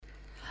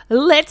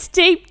let's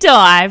deep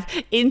dive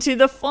into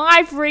the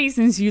 5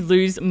 reasons you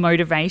lose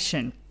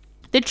motivation.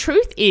 The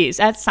truth is,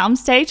 at some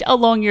stage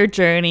along your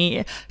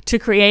journey to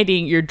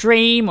creating your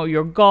dream or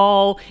your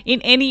goal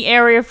in any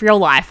area of your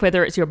life,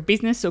 whether it's your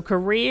business or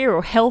career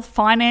or health,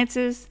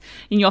 finances,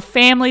 in your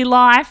family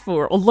life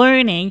or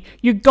learning,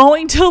 you're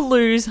going to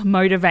lose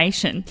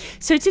motivation.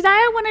 So today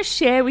I want to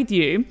share with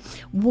you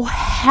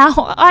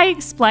how I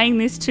explain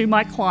this to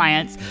my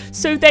clients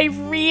so they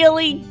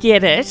really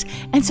get it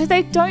and so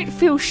they don't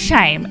feel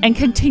shame and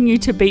continue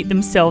to beat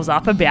themselves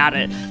up about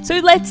it. So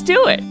let's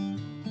do it.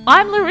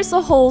 I'm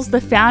Larissa Halls,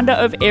 the founder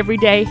of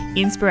Everyday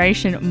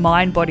Inspiration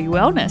Mind Body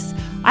Wellness.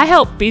 I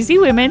help busy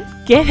women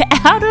get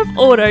out of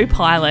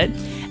autopilot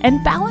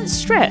and balance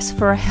stress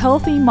for a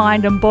healthy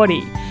mind and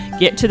body,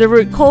 get to the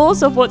root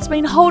cause of what's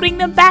been holding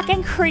them back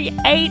and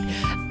create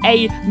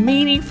a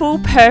meaningful,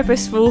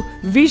 purposeful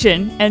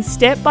vision and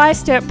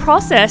step-by-step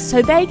process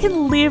so they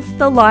can live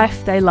the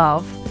life they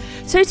love.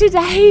 So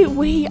today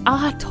we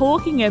are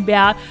talking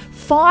about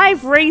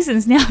 5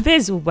 reasons. Now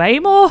there's way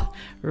more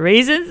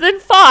reasons than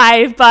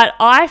 5, but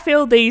I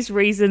feel these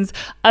reasons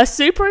are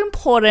super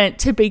important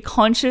to be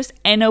conscious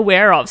and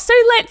aware of. So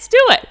let's do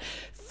it.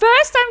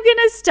 First, I'm going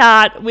to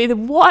start with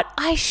what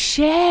I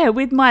share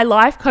with my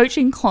life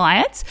coaching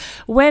clients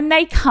when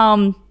they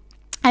come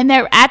and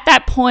they're at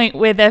that point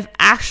where they've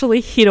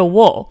actually hit a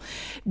wall.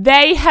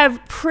 They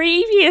have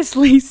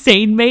previously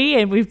seen me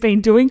and we've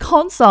been doing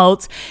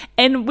consults,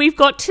 and we've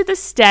got to the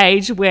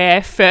stage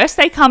where first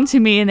they come to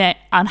me and they're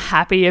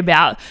unhappy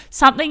about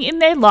something in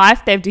their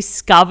life. They've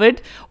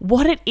discovered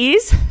what it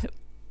is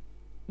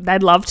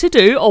they'd love to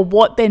do or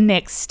what their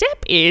next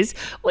step is.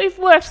 We've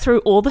worked through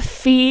all the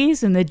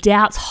fears and the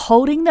doubts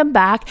holding them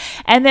back,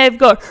 and they've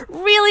got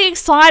really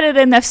excited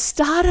and they've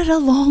started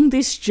along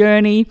this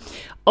journey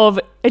of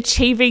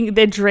achieving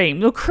their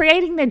dream or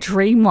creating their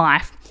dream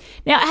life.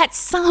 Now, at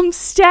some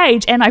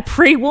stage, and I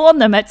pre-warn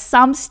them, at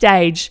some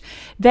stage,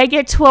 they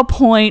get to a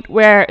point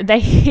where they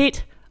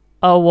hit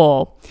a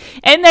wall.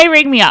 And they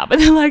ring me up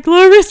and they're like,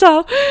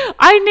 Larissa,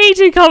 I need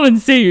to come and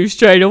see you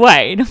straight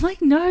away. And I'm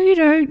like, no, you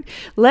don't.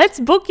 Let's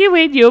book you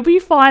in. You'll be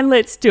fine.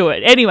 Let's do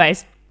it.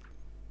 Anyways,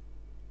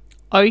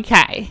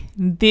 okay,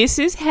 this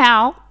is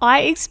how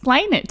I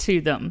explain it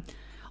to them.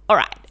 All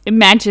right,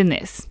 imagine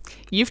this.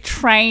 You've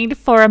trained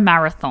for a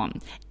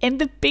marathon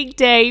and the big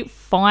day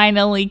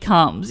finally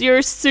comes.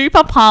 You're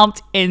super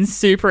pumped and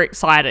super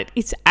excited.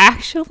 It's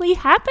actually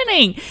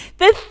happening.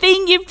 The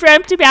thing you've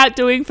dreamt about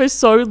doing for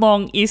so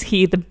long is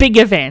here, the big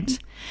event.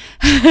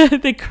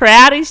 The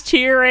crowd is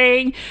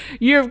cheering.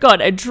 You've got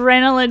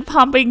adrenaline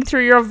pumping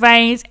through your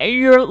veins. And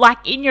you're like,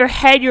 in your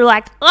head, you're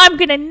like, I'm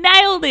going to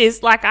nail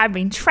this. Like, I've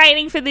been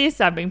training for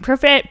this. I've been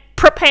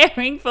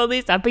preparing for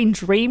this. I've been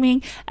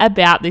dreaming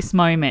about this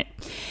moment.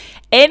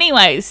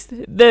 Anyways,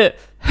 the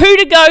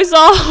hooter goes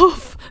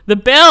off, the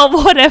bell,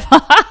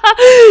 whatever,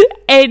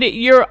 and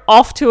you're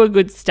off to a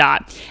good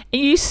start.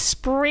 And you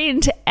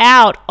sprint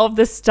out of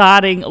the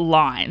starting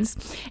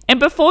lines. And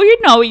before you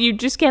know it, you're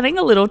just getting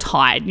a little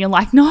tired. And you're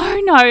like, no,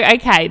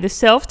 okay. The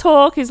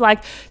self-talk is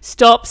like,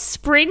 stop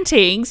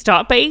sprinting,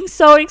 stop being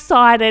so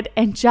excited,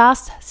 and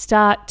just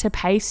start to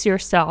pace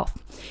yourself.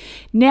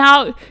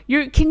 Now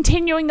you're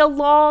continuing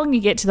along,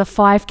 you get to the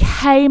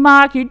 5K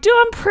mark, you're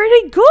doing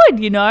pretty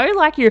good,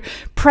 like you're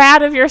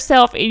proud of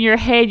yourself in your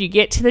head. You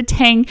get to the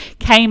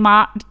 10K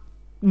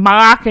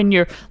mark and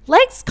your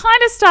legs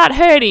kind of start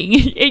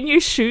hurting and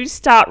your shoes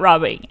start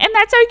rubbing, and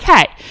that's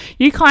okay.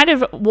 You kind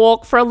of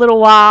walk for a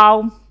little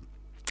while,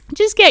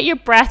 just get your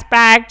breath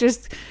back,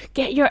 just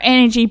get your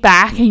energy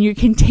back, and you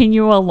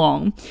continue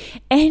along.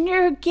 And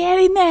you're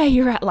getting there,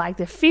 you're at like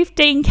the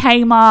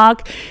 15K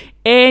mark,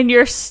 and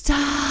you're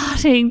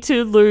starting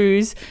to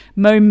lose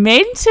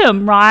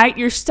momentum, right?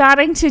 You're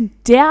starting to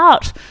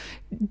doubt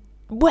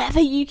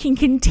whether you can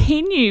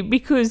continue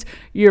because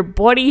your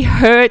body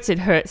hurts. It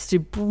hurts to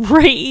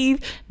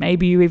breathe.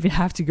 Maybe you even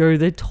have to go to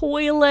the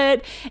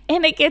toilet,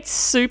 and it gets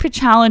super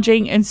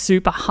challenging and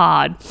super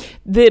hard.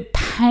 The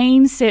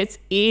pain sets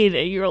in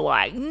and you're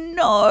like,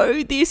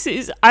 no,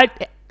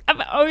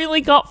 I've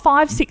only got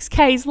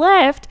 5-6Ks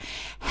left.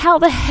 How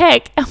the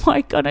heck am I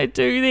going to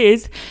do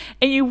this?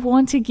 And you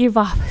want to give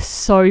up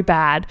so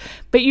bad,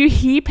 but you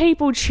hear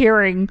people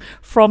cheering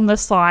from the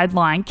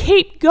sideline.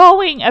 Keep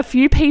going. A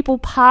few people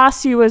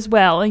pass you as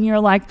well. And you're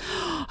like,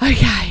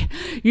 okay,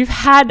 you've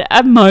had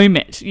a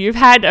moment. You've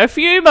had a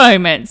few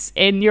moments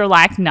and you're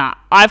like, nah,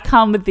 I've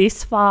come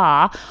this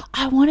far.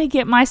 I want to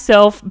get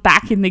myself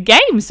back in the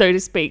game, so to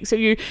speak. So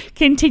you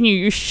continue,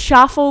 you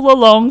shuffle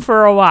along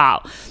for a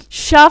while,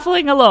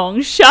 shuffling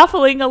along,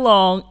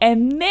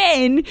 and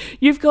then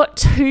you've got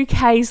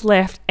 2Ks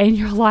left and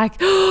you're like,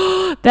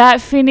 oh, that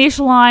finish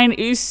line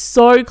is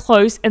so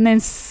close. And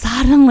then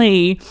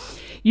suddenly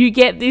you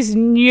get this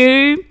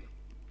new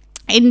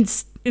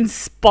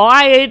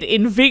inspired,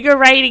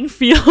 invigorating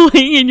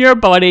feeling in your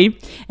body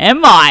and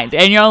mind.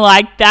 And you're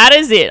like, that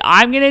is it.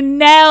 I'm going to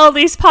nail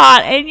this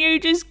part. And you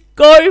just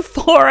go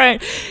for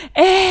it.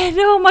 And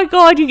oh my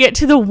God, you get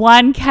to the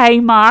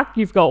 1K mark.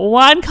 You've got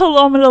 1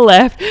 kilometer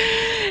left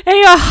and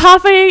you're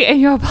huffing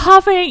and you're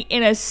puffing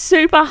and it's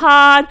super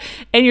hard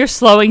and you're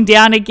slowing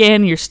down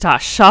again. You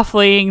start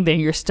shuffling, then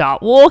you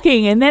start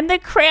walking, and then the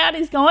crowd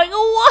is going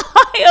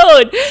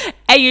wild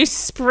and you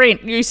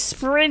sprint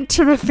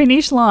to the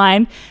finish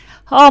line.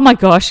 Oh my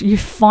gosh, you've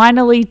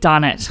finally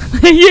done it.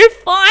 You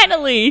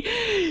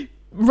finally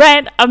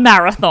ran a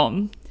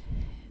marathon.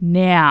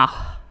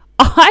 Now,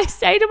 I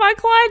say to my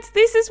clients,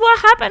 this is what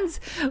happens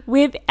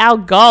with our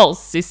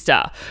goals,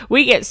 sister.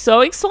 We get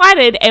so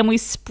excited and we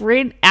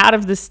sprint out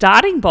of the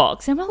starting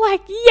box and we're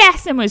like,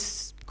 yes, and we're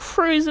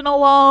cruising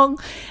along,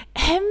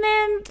 and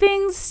then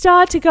things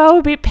start to go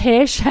a bit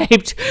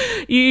pear-shaped.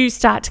 You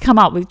start to come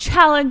up with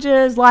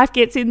challenges, life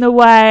gets in the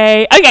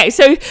way. Okay,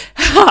 so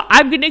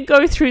I'm going to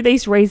go through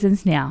these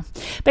reasons now.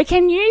 But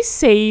can you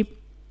see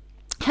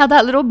how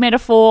that little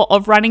metaphor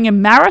of running a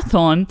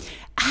marathon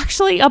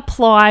actually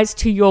applies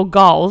to your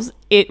goals?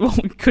 It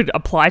could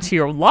apply to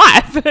your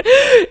life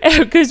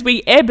because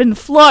we ebb and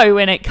flow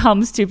when it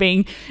comes to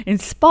being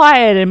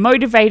inspired and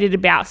motivated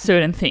about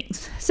certain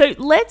things. So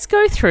let's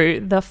go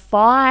through the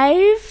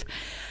 5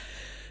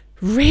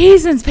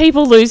 reasons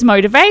people lose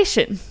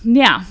motivation.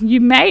 Now, you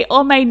may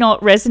or may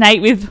not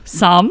resonate with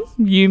some.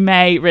 You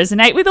may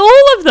resonate with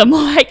all of them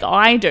like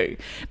I do.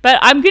 But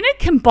I'm going to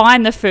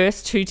combine the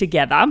first 2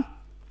 together,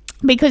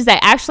 because they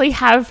actually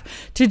have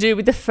to do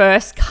with the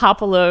last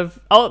couple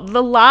of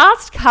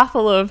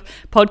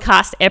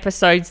podcast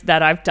episodes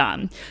that I've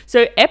done.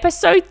 So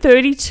episode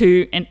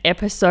 32 and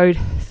episode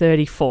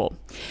 34.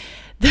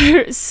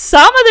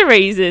 Some of the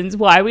reasons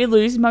why we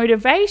lose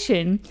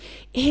motivation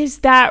is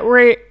that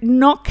we're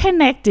not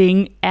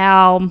connecting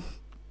our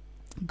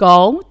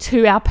goal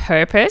to our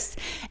purpose,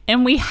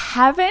 and we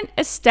haven't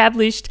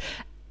established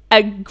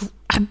a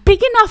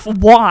big enough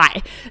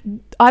why.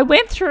 I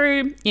went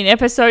through in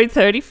episode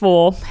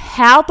 34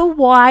 how the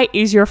why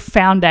is your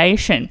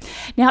foundation.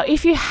 Now,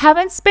 if you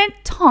haven't spent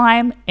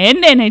time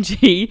and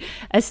energy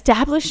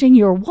establishing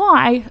your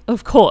why,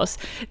 of course,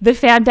 the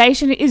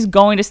foundation is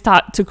going to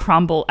start to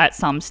crumble at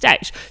some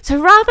stage. So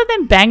rather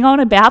than bang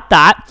on about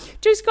that,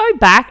 just go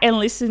back and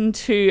listen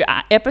to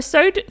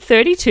episode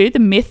 32, the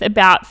myth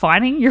about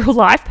finding your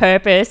life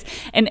purpose,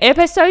 and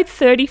episode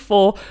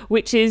 34,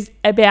 which is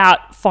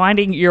about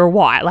finding your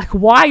why, like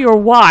why your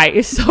why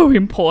is so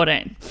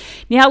important.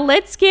 Now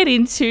let's get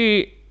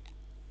into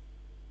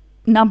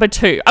number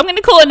 2. I'm going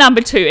to call it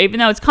number 2, even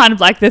though it's kind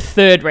of like the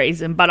third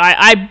reason, but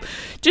I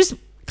just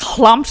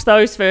clumped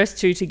those first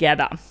 2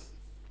 together.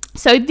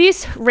 So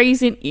this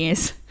reason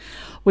is,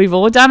 we've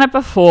all done it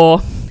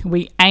before,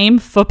 we aim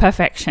for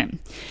perfection.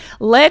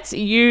 Let's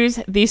use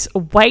this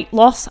weight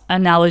loss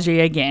analogy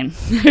again.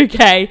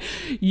 Okay,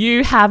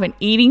 you have an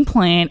eating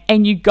plan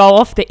and you go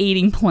off the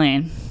eating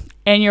plan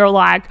and you're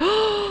like,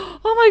 oh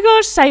my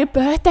gosh, say a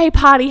birthday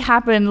party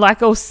happened,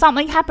 or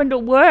something happened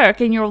at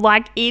work, and you're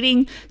like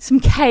eating some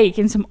cake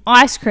and some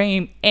ice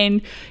cream,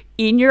 and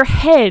in your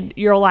head,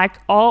 you're like,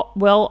 oh,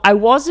 well, I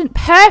wasn't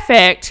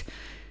perfect,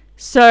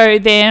 so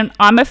then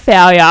I'm a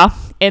failure,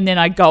 and then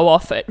I go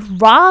off it.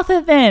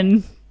 Rather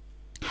than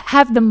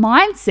have the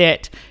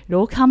mindset, it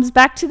all comes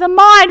back to the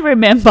mind,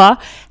 remember,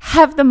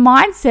 have the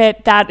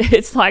mindset that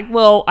it's like,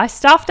 well, I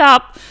stuffed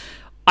up,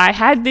 I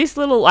had this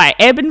little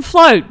ebb and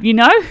flow,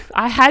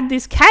 I had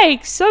this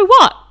cake, so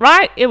what,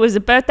 right? It was a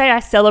birthday, I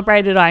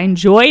celebrated, I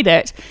enjoyed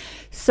it.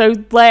 So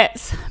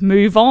let's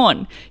move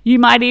on. You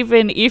might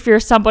even, if you're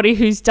somebody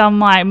who's done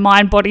my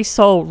mind, body,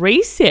 soul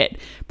reset,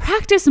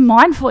 practice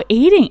mindful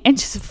eating and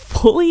just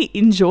fully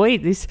enjoy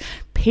this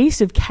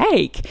piece of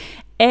cake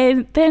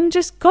and then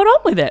just got on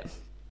with it.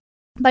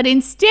 But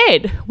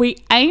instead, we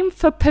aim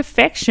for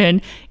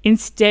perfection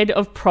instead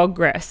of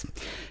progress.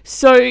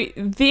 So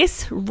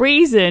this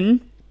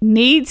reason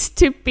needs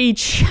to be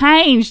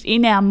changed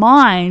in our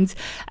minds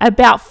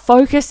about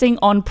focusing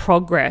on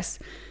progress.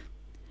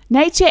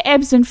 Nature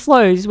ebbs and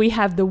flows. We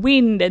have the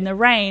wind and the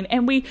rain,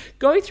 and we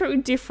go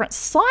through different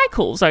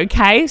cycles,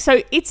 okay?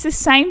 So it's the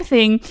same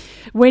thing.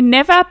 We're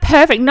never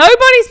perfect.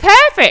 Nobody's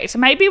perfect.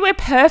 Maybe we're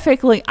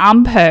perfectly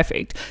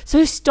imperfect.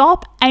 So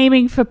stop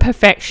aiming for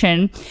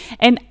perfection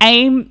and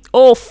aim,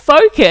 or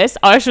focus,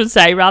 I should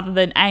say, rather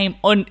than aim,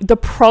 on the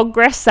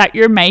progress that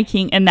you're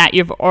making and that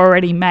you've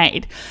already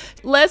made.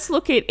 Let's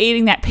look at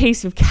eating that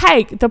piece of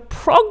cake. The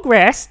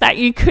progress that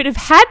you could have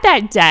had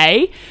that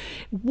day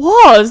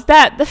was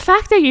that the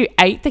fact that you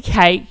ate the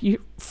cake,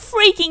 you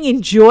freaking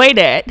enjoyed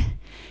it,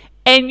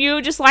 and you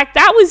were just like,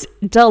 that was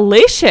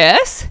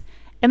delicious,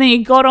 and then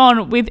you got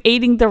on with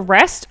eating the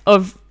rest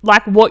of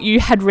what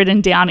you had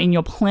written down in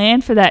your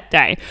plan for that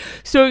day.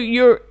 So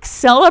you're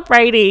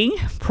celebrating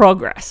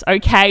progress,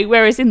 okay?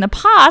 Whereas in the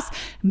past,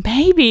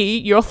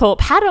 maybe your thought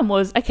pattern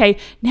was, okay,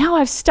 now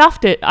I've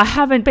stuffed it. I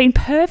haven't been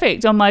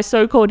perfect on my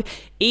so-called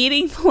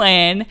eating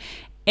plan,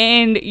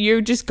 and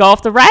you just go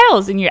off the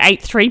rails and you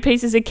ate 3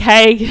 pieces of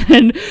cake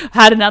and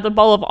had another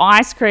bowl of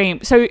ice cream.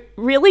 So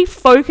really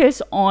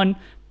focus on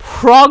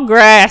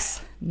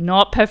progress,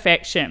 not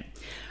perfection.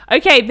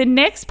 Okay, the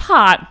next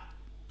part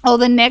Or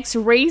the next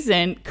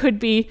reason could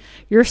be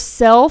your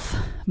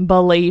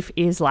self-belief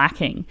is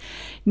lacking.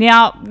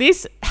 Now,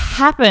 this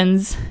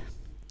happens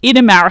in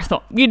a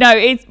marathon.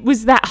 It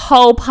was that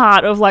whole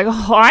part of like,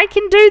 oh, I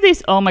can do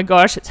this. Oh my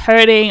gosh, it's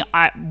hurting.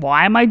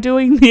 Why am I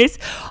doing this?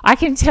 I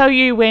can tell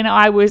you when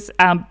I was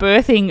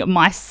birthing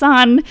my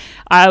son,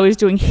 I was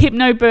doing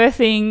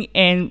hypnobirthing,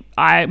 and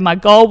my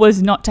goal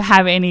was not to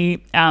have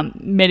any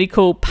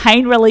medical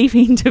pain relief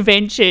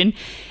intervention.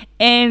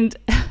 And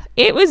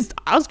I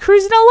was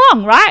cruising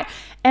along, right?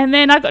 And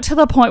then I got to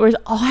the point where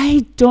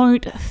I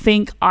don't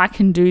think I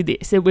can do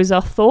this. It was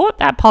a thought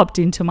that popped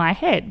into my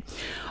head.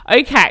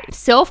 Okay,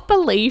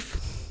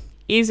 self-belief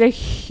is a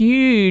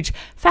huge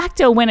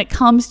factor when it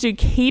comes to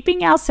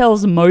keeping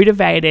ourselves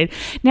motivated.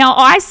 Now,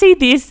 I see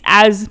this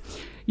as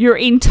your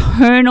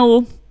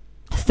internal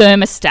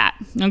thermostat.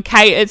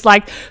 Okay, it's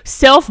like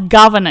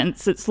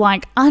self-governance. It's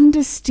like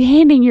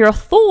understanding your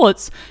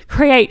thoughts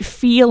create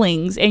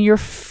feelings, and your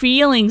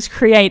feelings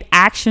create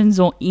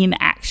actions or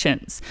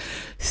inactions.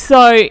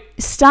 So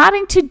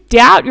starting to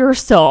doubt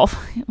yourself,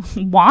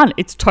 one,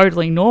 it's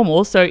totally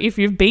normal. So if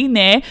you've been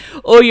there,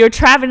 or you're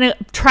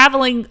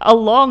traveling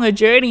along a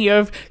journey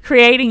of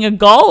creating a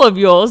goal of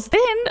yours,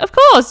 then of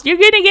course you're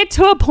going to get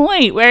to a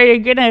point where you're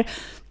going to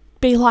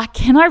be like,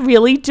 can I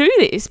really do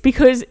this?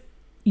 Because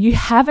you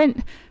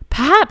haven't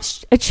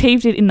perhaps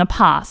achieved it in the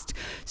past.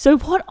 So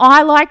what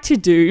I like to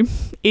do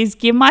is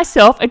give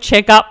myself a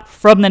checkup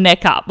from the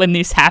neck up when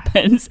this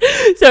happens.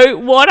 So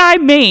what I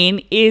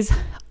mean is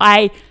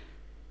I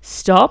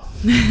stop,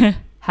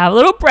 have a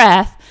little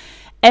breath,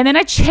 and then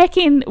I check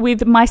in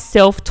with my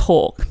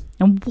self-talk.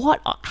 And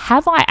what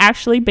have I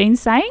actually been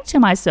saying to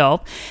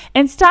myself?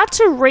 And start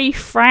to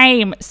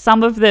reframe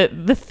some of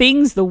the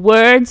things, the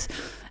words,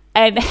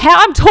 and how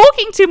I'm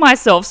talking to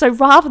myself. So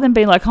rather than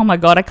being like, oh my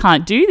God, I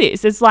can't do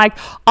this, it's like,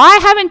 I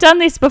haven't done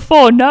this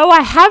before. No,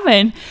 I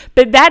haven't.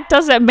 But that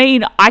doesn't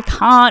mean I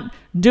can't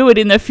do it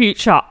in the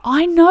future.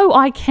 I know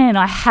I can.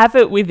 I have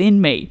it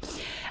within me.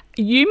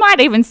 You might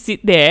even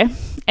sit there,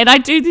 and I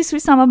do this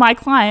with some of my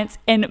clients,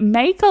 and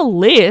make a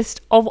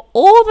list of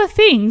all the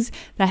things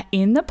that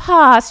in the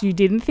past you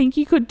didn't think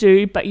you could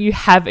do, but you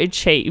have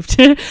achieved.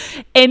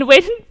 And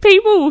when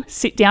people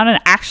sit down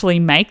and actually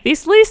make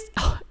this list,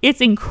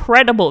 it's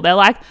incredible. They're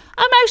like,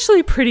 I'm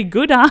actually pretty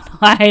good, aren't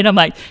I? And I'm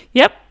like,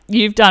 yep,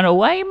 you've done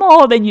way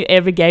more than you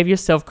ever gave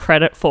yourself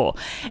credit for.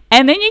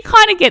 And then you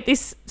kind of get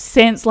this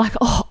sense like,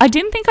 oh, I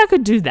didn't think I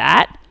could do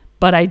that,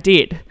 but I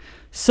did.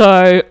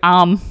 So,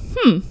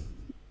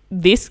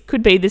 this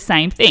could be the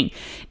same thing.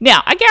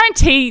 Now, I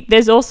guarantee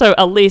there's also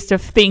a list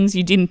of things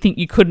you didn't think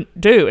you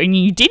couldn't do and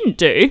you didn't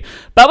do,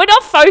 but we're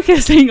not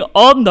focusing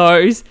on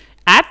those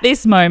at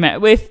this moment.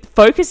 We're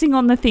focusing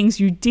on the things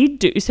you did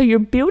do. So you're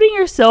building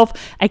yourself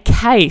a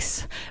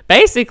case,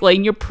 basically,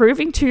 and you're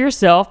proving to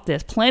yourself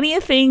there's plenty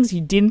of things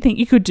you didn't think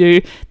you could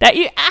do that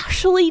you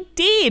actually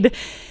did.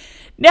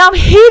 Now, I'm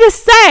here to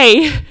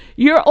say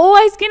you're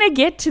always going to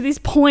get to this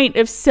point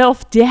of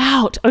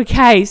self-doubt,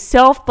 okay?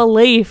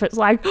 Self-belief. It's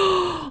like,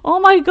 oh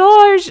my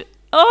gosh,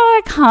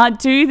 I can't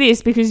do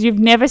this, because you've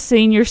never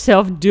seen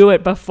yourself do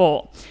it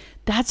before.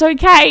 That's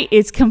okay.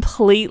 It's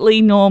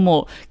completely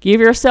normal.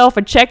 Give yourself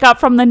a checkup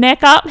from the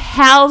neck up.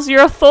 How's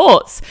your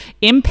thoughts?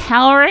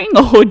 Empowering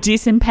or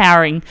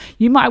disempowering?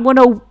 You might want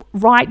to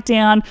write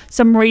down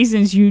some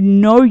reasons you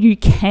know you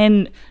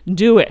can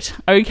do it,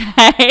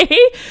 okay?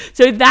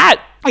 So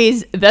that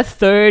is the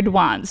third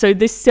one. So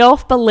the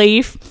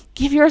self-belief,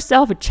 give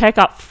yourself a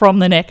checkup from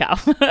the neck up.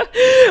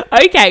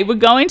 Okay, we're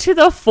going to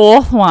the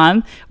fourth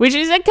one, which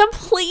is a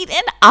complete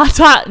and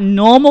utter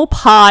normal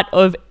part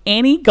of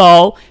any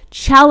goal.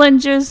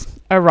 Challenges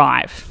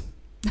arrive.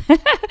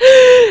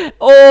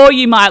 Or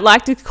you might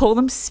like to call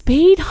them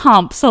speed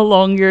humps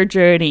along your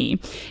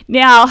journey.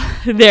 Now,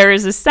 there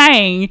is a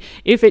saying,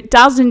 if it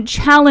doesn't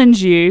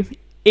challenge you,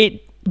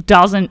 it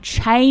doesn't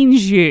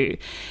change you.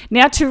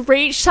 Now, to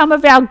reach some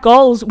of our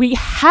goals, we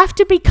have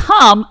to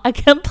become a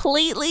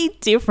completely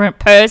different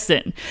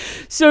person.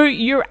 So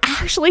you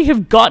actually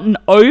have gotten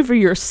over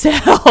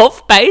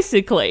yourself,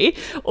 basically,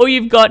 or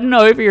you've gotten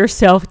over your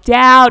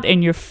self-doubt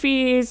and your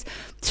fears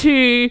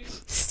to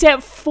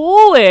step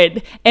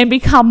forward and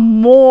become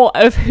more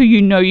of who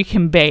you know you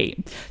can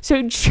be.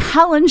 So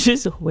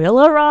challenges will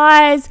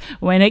arise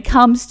when it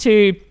comes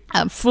to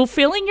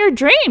fulfilling your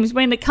dreams,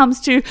 when it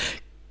comes to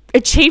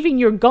achieving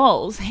your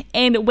goals.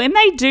 And when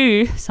they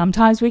do,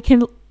 sometimes we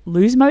can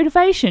lose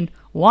motivation.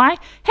 Why?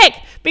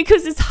 Heck,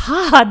 because it's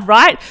hard,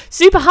 right?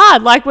 Super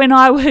hard. Like when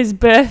I was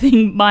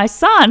birthing my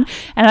son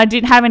and I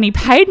didn't have any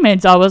pain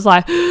meds, I was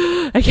like,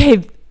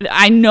 okay,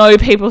 I know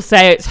people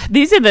say it.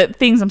 These are the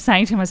things I'm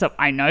saying to myself.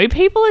 I know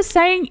people are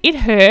saying it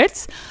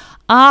hurts,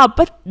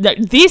 but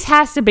this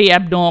has to be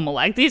abnormal.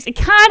 Like this, it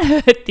can't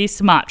hurt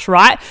this much,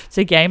 right?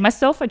 So I gave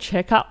myself a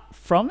checkup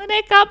from the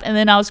neck up, and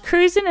then I was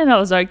cruising and I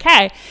was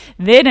okay.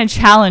 Then a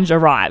challenge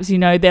arrives.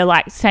 They're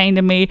like saying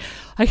to me,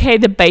 okay,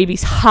 the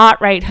baby's heart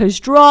rate has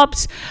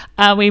dropped.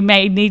 We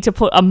may need to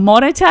put a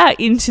monitor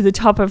into the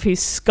top of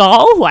his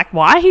skull. Like,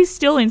 why? He's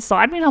still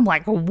inside me. And I'm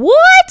like,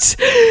 what?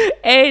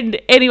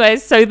 And anyway,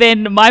 so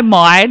then my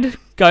mind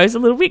goes a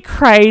little bit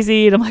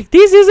crazy and I'm like,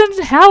 this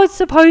isn't how it's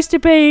supposed to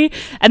be.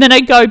 And then I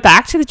go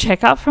back to the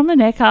checkup from the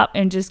neck up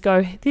and just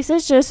go, this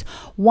is just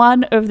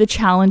one of the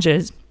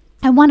challenges.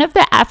 And one of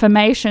the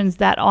affirmations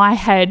that I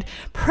had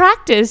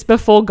practiced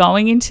before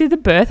going into the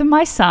birth of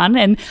my son,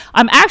 and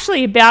I'm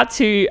actually about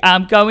to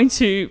go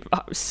into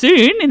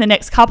soon, in the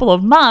next couple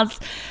of months,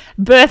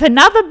 birth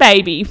another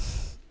baby.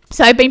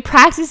 So I've been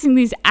practicing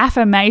these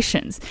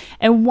affirmations.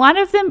 And one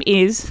of them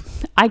is,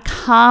 I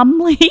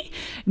calmly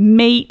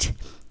meet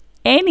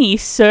any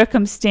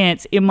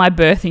circumstance in my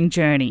birthing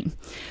journey.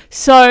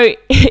 So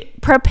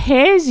it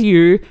prepares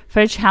you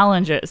for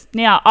challenges.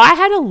 Now, I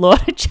had a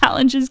lot of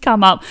challenges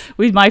come up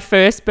with my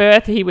first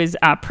birth. He was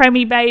a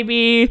preemie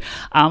baby.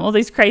 All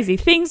these crazy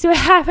things were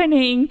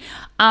happening.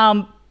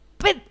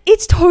 But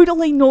it's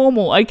totally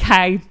normal,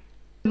 okay?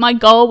 My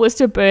goal was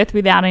to birth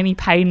without any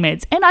pain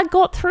meds. And I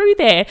got through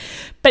there,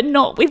 but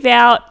not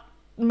without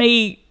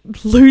me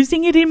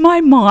losing it in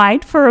my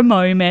mind for a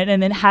moment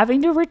and then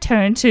having to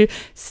return to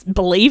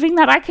believing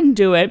that I can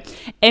do it,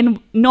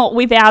 and not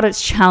without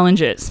its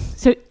challenges.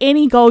 So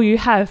any goal you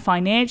have,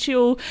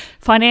 financial,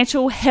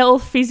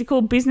 health,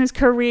 physical, business,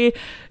 career,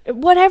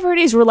 whatever it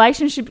is,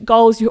 relationship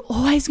goals, you're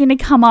always going to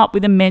come up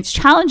with immense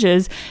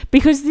challenges,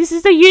 because this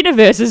is the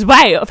universe's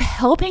way of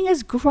helping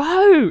us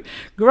grow.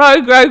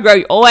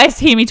 You always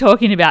hear me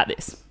talking about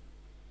this.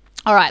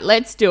 All right,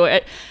 let's do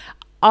it.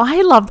 I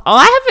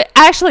have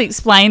actually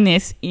explained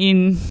this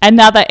in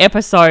another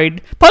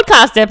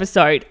podcast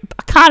episode.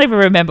 I can't even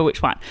remember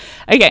which one.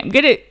 Okay, I'm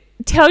going to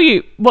tell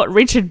you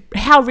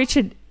how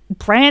Richard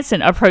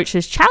Branson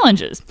approaches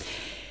challenges.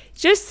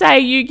 Just say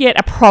you get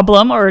a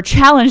problem or a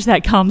challenge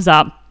that comes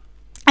up,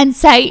 and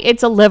say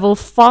it's a level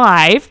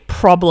 5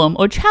 problem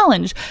or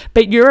challenge,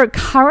 but you're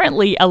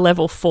currently a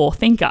level 4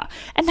 thinker.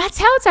 And that's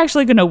how it's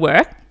actually going to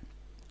work.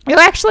 You're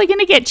actually going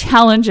to get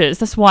challenges,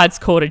 that's why it's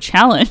called a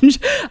challenge,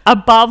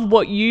 above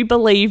what you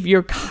believe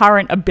your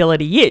current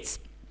ability is.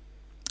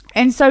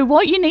 And so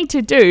what you need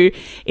to do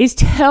is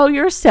tell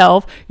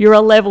yourself you're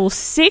a level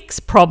 6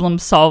 problem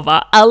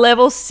solver, a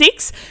level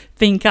 6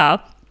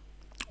 thinker,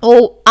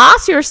 or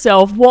ask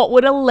yourself, what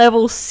would a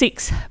level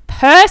 6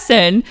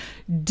 person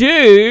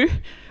do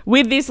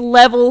with this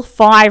level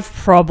 5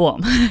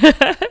 problem?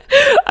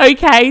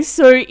 Okay,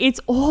 so it's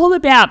all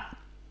about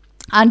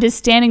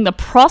understanding the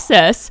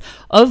process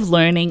of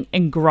learning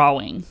and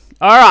growing.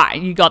 All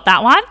right, you got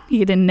that one?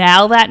 You're going to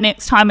nail that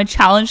next time a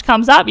challenge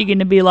comes up. You're going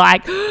to be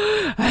like,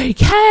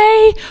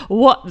 okay,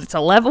 it's a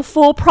level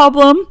 4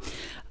 problem.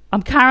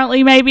 I'm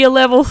currently maybe a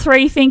level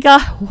 3 thinker.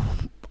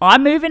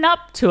 I'm moving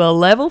up to a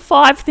level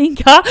 5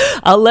 thinker,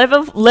 a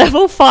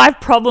level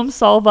 5 problem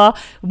solver.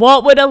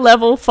 What would a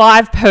level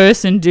 5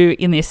 person do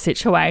in this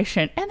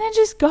situation? And then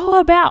just go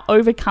about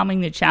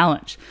overcoming the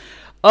challenge.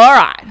 All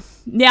right,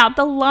 now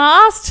the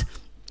last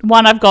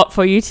one I've got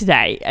for you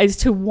today as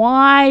to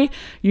why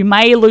you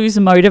may lose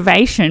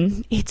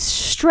motivation. It's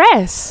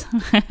stress.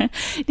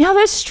 Now,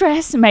 the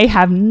stress may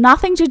have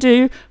nothing to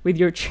do with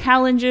your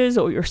challenges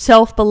or your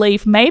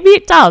self-belief. Maybe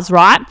it does,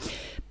 right?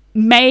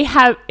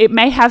 It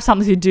may have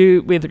something to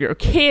do with your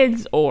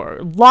kids or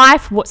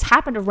life, what's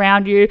happened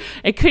around you.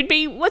 It could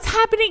be what's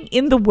happening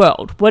in the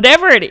world,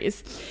 whatever it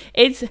is.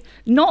 It's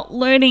not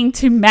learning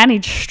to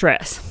manage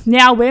stress.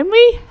 Now, when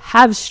we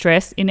have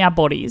stress in our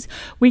bodies,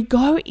 we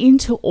go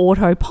into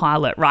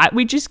autopilot, right?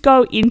 We just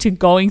go into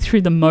going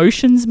through the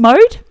motions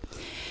mode,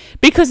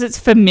 because it's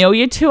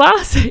familiar to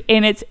us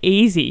and it's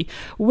easy.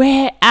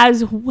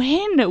 Whereas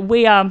when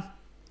we are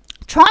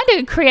trying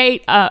to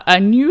create a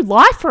new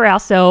life for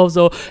ourselves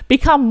or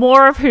become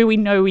more of who we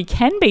know we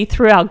can be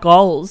through our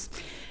goals,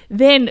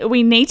 then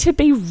we need to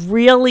be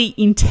really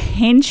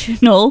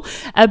intentional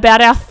about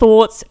our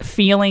thoughts,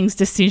 feelings,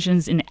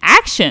 decisions, and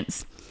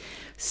actions.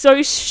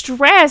 So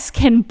stress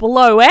can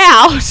blow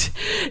out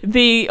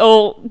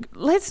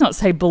let's not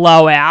say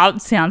blow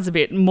out, sounds a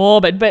bit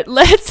morbid, but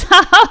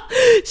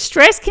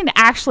stress can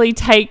actually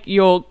take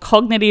your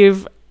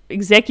cognitive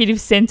executive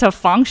center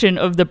function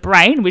of the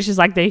brain, which is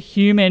like the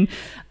human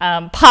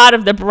part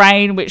of the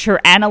brain which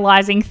are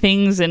analyzing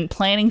things and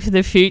planning for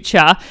the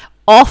future,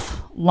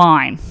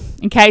 offline.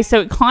 Okay, so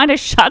it kind of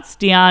shuts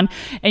down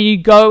and you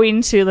go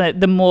into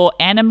the more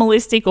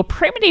animalistic or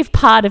primitive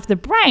part of the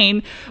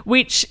brain,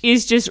 which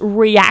is just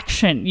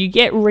reaction. You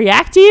get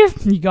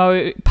reactive, you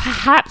go,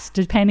 perhaps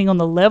depending on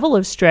the level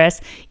of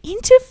stress,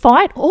 into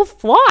fight or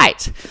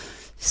flight.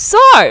 So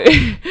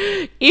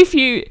if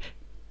you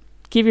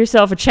give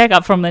yourself a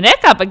checkup from the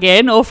neck up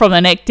again or from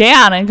the neck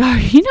down and go,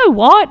 you know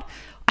what?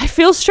 I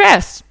feel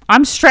stressed.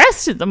 I'm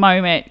stressed at the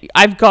moment.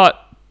 I've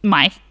got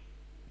my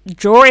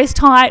jaw is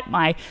tight,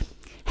 my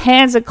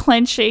hands are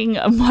clenching,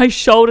 my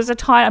shoulders are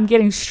tight, I'm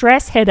getting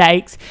stress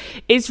headaches.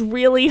 It's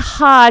really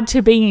hard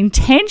to be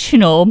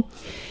intentional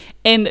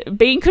and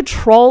be in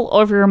control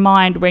of your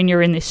mind when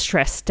you're in this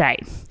stress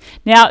state.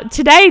 Now,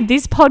 today,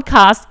 this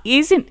podcast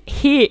isn't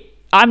here.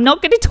 I'm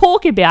not going to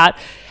talk about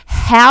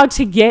how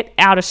to get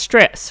out of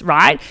stress,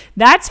 right?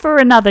 That's for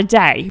another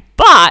day.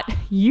 But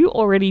you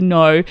already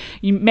know,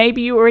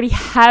 maybe you already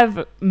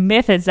have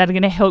methods that are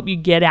going to help you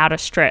get out of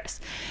stress.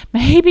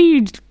 Maybe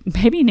you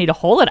need a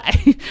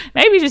holiday.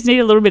 Maybe you just need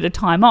a little bit of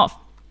time off.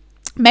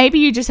 Maybe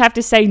you just have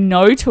to say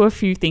no to a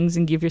few things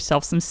and give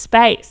yourself some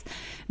space.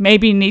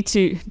 Maybe you need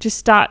to just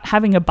start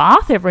having a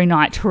bath every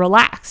night to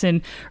relax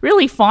and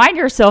really find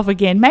yourself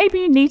again. Maybe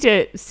you need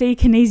to see a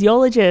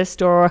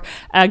kinesiologist or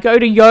go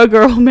to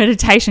yoga or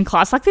meditation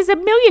class. Like, there's a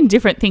million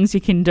different things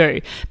you can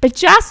do. But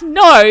just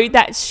know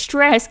that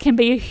stress can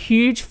be a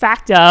huge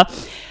factor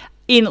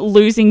in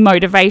losing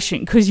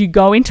motivation, because you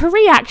go into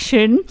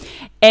reaction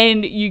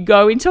and you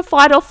go into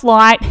fight or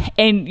flight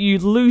and you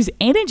lose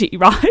energy,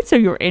 right? So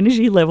your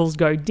energy levels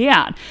go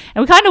down.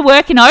 And we're kind of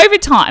working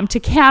overtime to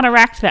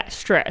counteract that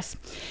stress.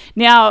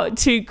 Now,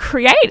 to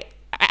create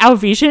our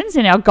visions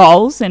and our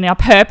goals and our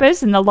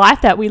purpose and the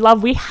life that we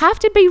love, we have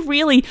to be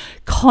really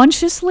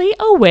consciously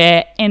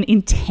aware and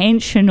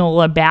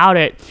intentional about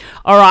it.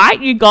 All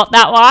right, you got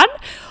that one?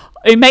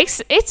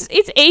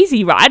 It's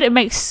easy, right? It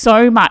makes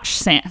so much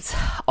sense.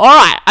 All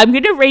right, I'm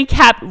going to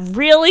recap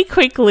really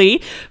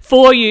quickly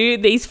for you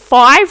these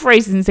 5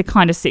 reasons. They're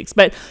kind of 6,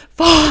 but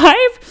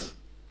 5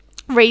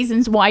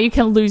 reasons why you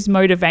can lose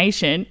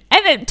motivation,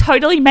 and it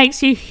totally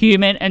makes you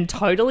human and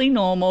totally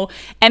normal.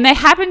 And they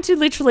happen to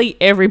literally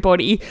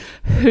everybody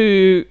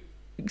who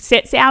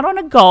sets out on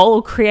a goal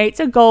or creates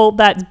a goal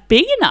that's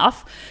big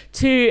enough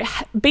to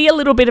be a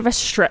little bit of a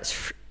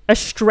stretch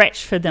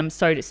for them,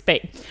 so to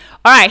speak.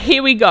 All right,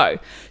 here we go.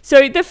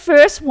 So the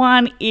first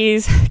one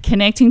is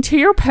connecting to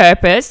your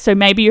purpose. So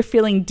maybe you're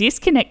feeling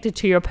disconnected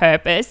to your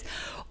purpose,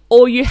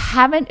 or you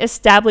haven't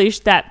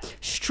established that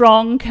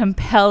strong,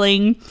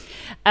 compelling,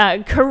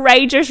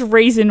 courageous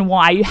reason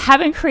why. You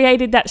haven't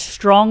created that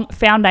strong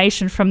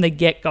foundation from the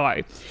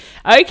get-go.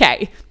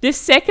 Okay, the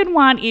second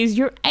one is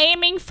you're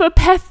aiming for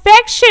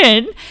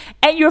perfection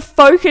and you're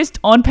focused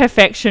on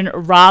perfection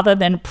rather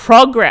than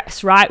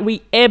progress, right?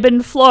 We ebb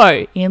and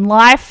flow in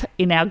life,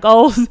 in our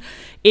goals.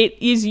 It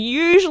is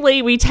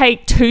usually we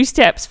take 2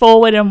 steps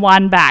forward and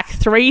 1 back,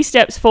 3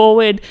 steps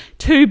forward,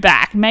 2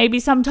 back. Maybe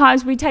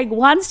sometimes we take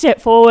 1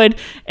 step forward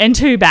and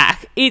 2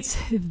 back.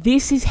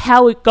 This is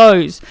how it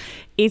goes.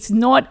 It's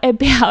not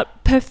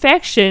about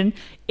perfection.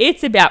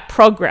 It's about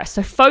progress.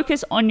 So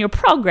focus on your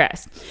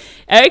progress.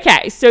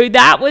 Okay, so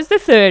that was the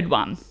third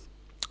one.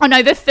 Oh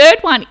no, the third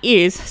one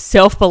is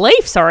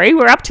self-belief. Sorry,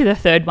 we're up to the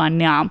third one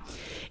now.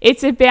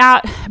 It's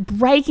about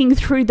breaking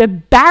through the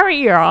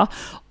barrier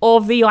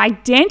of the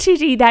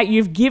identity that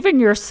you've given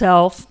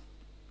yourself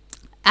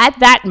at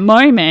that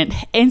moment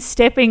and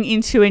stepping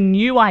into a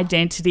new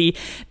identity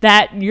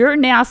that you're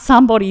now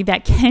somebody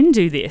that can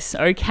do this,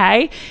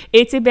 okay?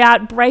 It's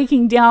about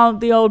breaking down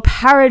the old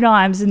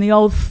paradigms and the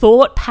old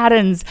thought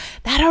patterns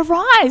that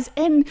arise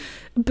and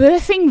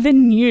birthing the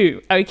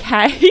new,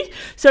 okay?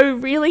 So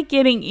really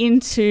getting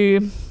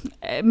into,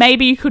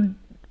 maybe you could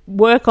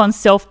work on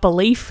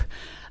self-belief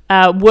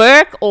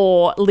work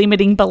or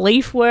limiting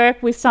belief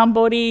work with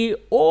somebody,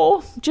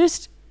 or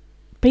just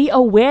be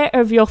aware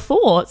of your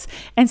thoughts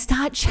and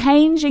start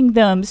changing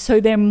them so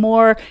they're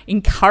more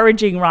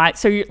encouraging, right?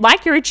 So you're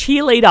a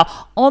cheerleader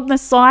on the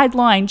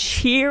sideline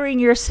cheering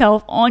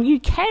yourself on. You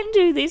can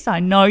do this. I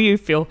know you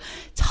feel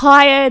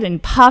tired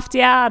and puffed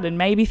out and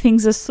maybe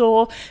things are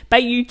sore,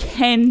 but you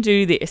can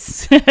do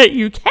this.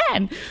 You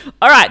can.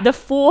 All right, the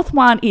fourth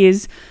one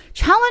is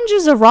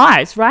challenges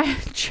arise, right?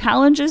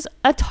 Challenges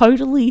are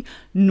totally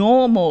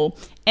normal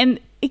and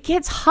it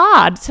gets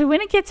hard. So when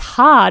it gets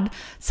hard,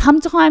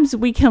 sometimes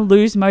we can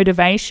lose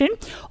motivation,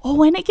 or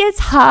when it gets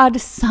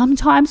hard,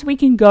 sometimes we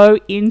can go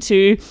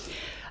into,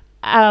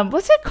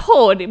 what's it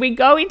called? We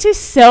go into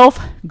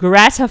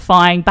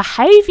self-gratifying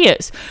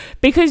behaviors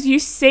because you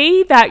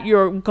see that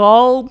your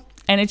goal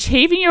and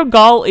achieving your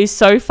goal is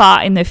so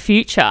far in the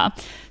future.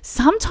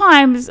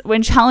 Sometimes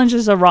when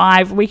challenges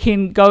arrive, we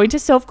can go into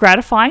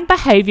self-gratifying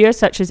behavior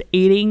such as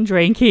eating,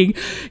 drinking,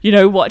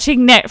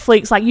 watching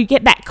Netflix. Like, you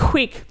get that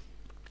quick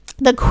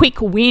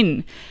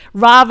win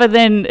rather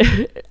than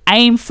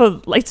aim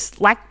for,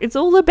 it's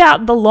all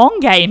about the long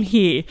game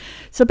here.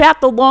 It's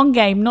about the long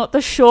game, not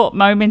the short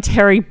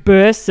momentary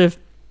bursts of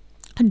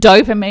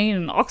dopamine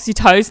and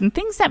oxytocin,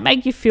 things that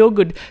make you feel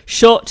good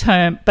short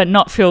term but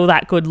not feel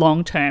that good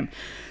long term.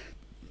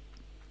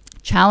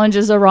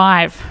 Challenges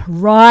arrive,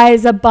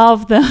 rise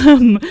above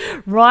them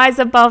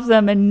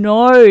and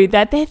know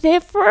that they're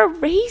there for a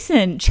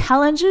reason.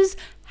 Challenges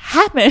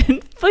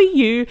happen for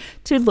you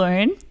to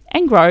learn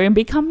and grow and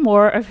become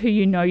more of who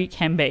you know you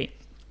can be.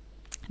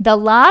 The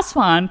last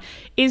one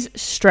is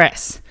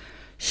stress.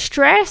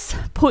 Stress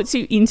puts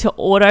you into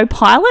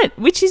autopilot,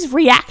 which is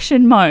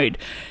reaction mode.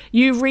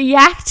 You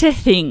react to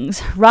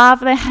things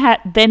rather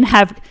than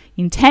have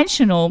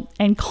intentional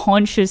and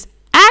conscious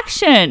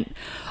action.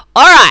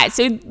 All right,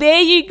 so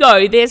there you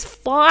go. There's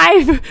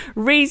 5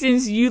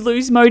 reasons you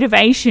lose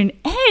motivation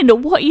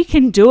and what you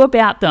can do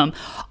about them.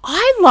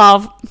 I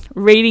love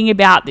reading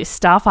about this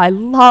stuff. I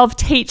love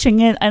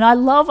teaching it, and I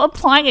love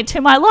applying it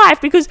to my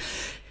life because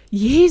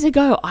years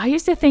ago, I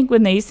used to think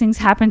when these things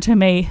happen to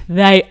me,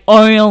 they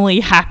only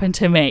happen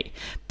to me.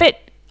 But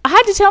I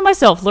had to tell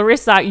myself,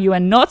 Larissa, you are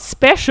not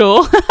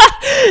special.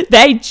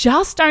 They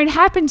just don't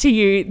happen to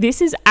you.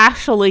 This is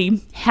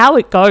actually how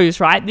it goes,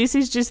 right? This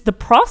is just the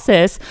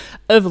process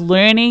of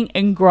learning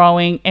and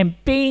growing and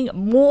being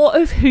more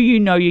of who you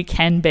know you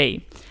can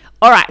be.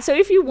 All right, so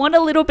if you want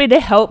a little bit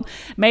of help,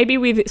 maybe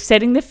with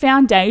setting the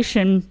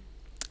foundation,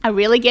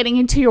 really getting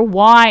into your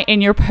why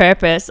and your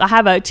purpose, I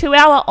have a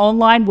 2-hour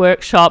online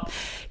workshop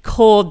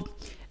called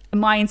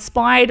my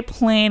Inspired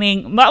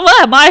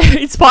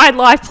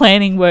Life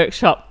Planning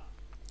Workshop.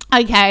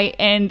 Okay,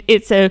 and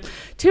it's a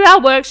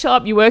 2-hour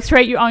workshop. You work through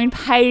at your own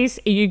pace.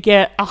 You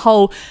get a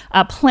whole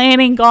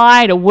planning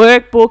guide, a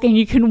workbook, and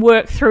you can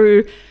work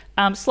through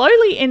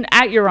slowly and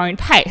at your own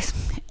pace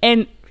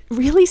and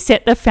really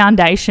set the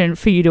foundation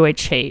for you to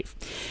achieve.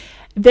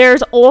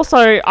 There's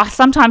also,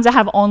 sometimes I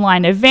have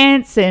online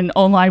events and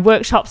online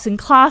workshops and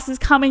classes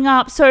coming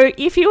up. So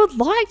if you would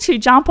like to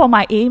jump on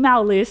my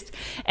email list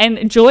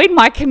and join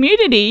my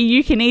community,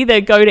 you can either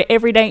go to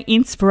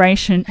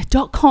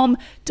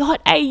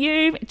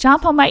everydayinspiration.com.au,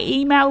 jump on my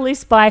email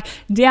list by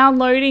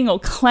downloading or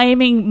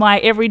claiming my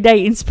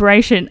Everyday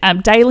Inspiration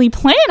daily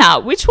planner,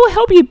 which will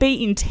help you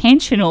be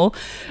intentional,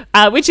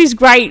 which is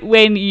great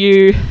when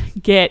you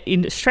get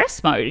into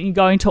stress mode and you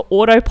go into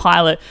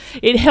autopilot.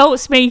 It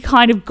helps me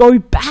kind of go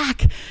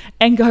back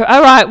and go,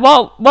 all right,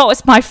 well, what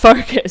was my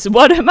focus?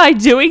 What am I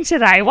doing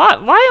today? Why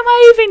am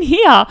I even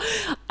here?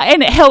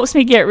 And it helps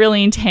me get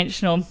really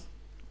intentional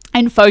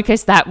and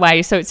focus that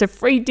way. So it's a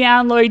free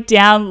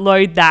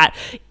download that.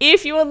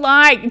 If you would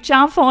like,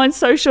 jump on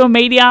social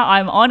media.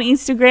 I'm on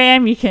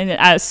Instagram. You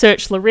can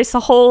search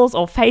Larissa Halls,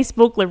 or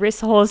Facebook,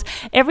 Larissa Halls,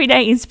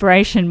 Everyday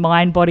Inspiration,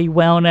 Mind, Body,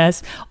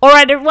 Wellness. All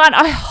right, everyone,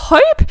 I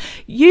hope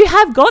you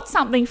have got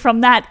something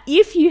from that.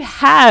 If you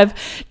have,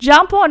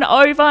 jump on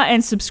over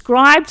and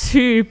subscribe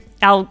to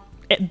our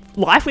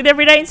Life with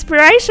Everyday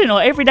Inspiration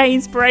or Everyday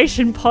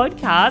Inspiration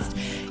podcast.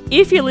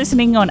 If you're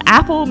listening on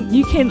Apple,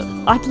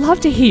 I'd love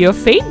to hear your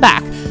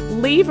feedback.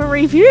 Leave a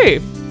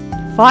review.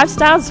 5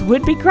 stars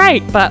would be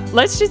great, but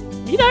let's just,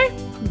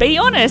 be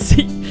honest.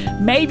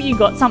 Maybe you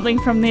got something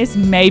from this,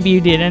 maybe you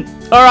didn't.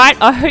 All right,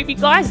 I hope you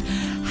guys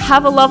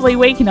have a lovely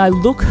week, and I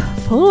look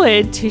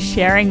forward to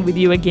sharing with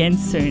you again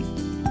soon.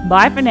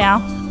 Bye for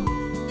now.